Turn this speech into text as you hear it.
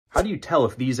How do you tell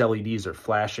if these LEDs are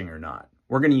flashing or not?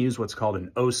 We're going to use what's called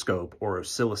an oscope or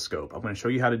oscilloscope. I'm going to show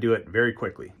you how to do it very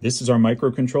quickly. This is our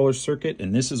microcontroller circuit,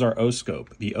 and this is our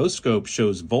oscope. The oscope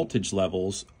shows voltage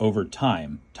levels over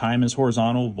time. Time is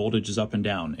horizontal, voltage is up and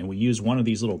down. And we use one of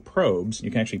these little probes. You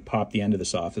can actually pop the end of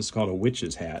this off. This is called a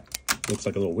witch's hat. Looks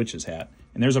like a little witch's hat.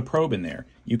 And there's a probe in there.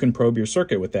 You can probe your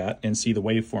circuit with that and see the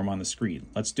waveform on the screen.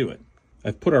 Let's do it.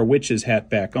 I've put our witch's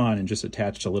hat back on and just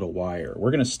attached a little wire.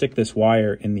 We're going to stick this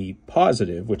wire in the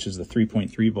positive, which is the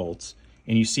 3.3 volts.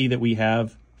 And you see that we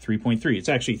have 3.3. It's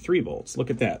actually 3 volts. Look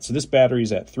at that. So this battery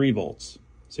is at 3 volts.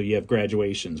 So you have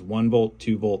graduations, 1 volt,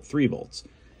 2 volt, 3 volts.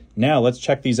 Now let's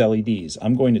check these LEDs.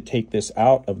 I'm going to take this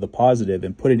out of the positive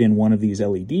and put it in one of these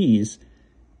LEDs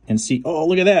and see, oh,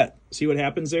 look at that. See what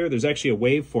happens there? There's actually a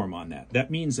waveform on that.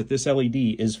 That means that this LED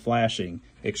is flashing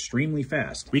extremely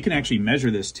fast. We can actually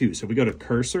measure this too. So if we go to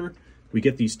cursor, we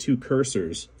get these 2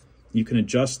 cursors. You can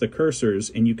adjust the cursors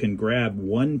and you can grab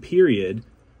one period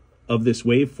of this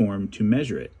waveform to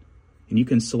measure it. And you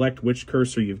can select which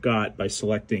cursor you've got by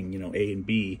selecting, A and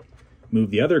B. Move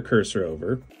the other cursor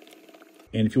over.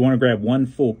 And if you want to grab one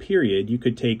full period, you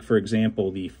could take, for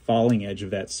example, the falling edge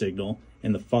of that signal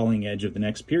and the falling edge of the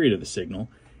next period of the signal.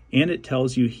 And it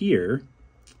tells you here,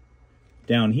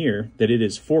 down here, that it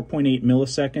is 4.8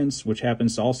 milliseconds, which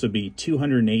happens to also be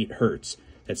 208 hertz.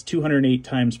 That's 208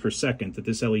 times per second that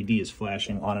this LED is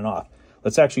flashing on and off.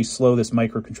 Let's actually slow this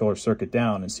microcontroller circuit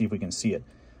down and see if we can see it.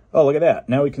 Oh, look at that.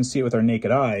 Now we can see it with our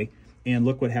naked eye, and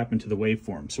look what happened to the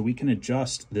waveform. So we can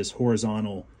adjust this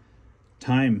horizontal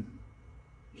time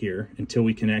here until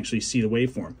we can actually see the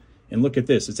waveform. And look at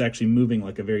this. It's actually moving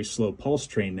like a very slow pulse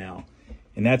train now.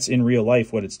 And that's in real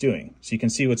life what it's doing. So you can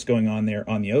see what's going on there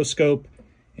on the oscope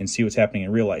and see what's happening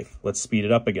in real life. Let's speed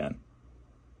it up again.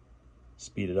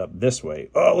 Speed it up this way.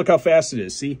 Oh, look how fast it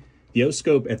is. See? The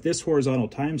oscope at this horizontal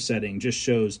time setting just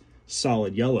shows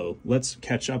solid yellow. Let's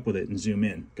catch up with it and zoom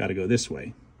in. Got to go this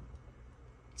way.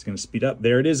 It's going to speed up.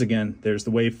 There it is again. There's the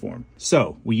waveform.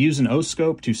 So we use an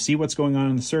oscope to see what's going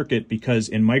on in the circuit because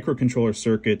in microcontroller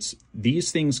circuits,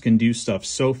 these things can do stuff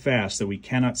so fast that we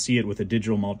cannot see it with a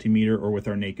digital multimeter or with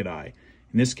our naked eye.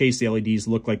 In this case, the LEDs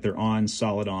look like they're on,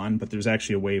 solid on, but there's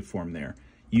actually a waveform there.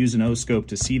 Use an oscope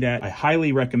to see that. I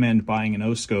highly recommend buying an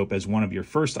oscope as one of your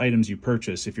first items you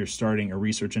purchase if you're starting a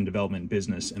research and development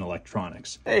business in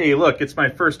electronics. Hey, look, it's my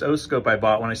first oscope I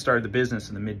bought when I started the business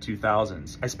in the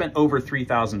mid-2000s. I spent over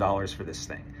 $3,000 for this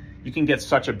thing. You can get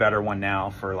such a better one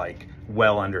now for like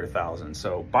well under $1,000.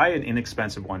 So buy an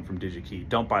inexpensive one from DigiKey.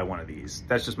 Don't buy one of these.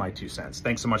 That's just my 2 cents.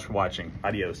 Thanks so much for watching.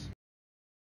 Adios.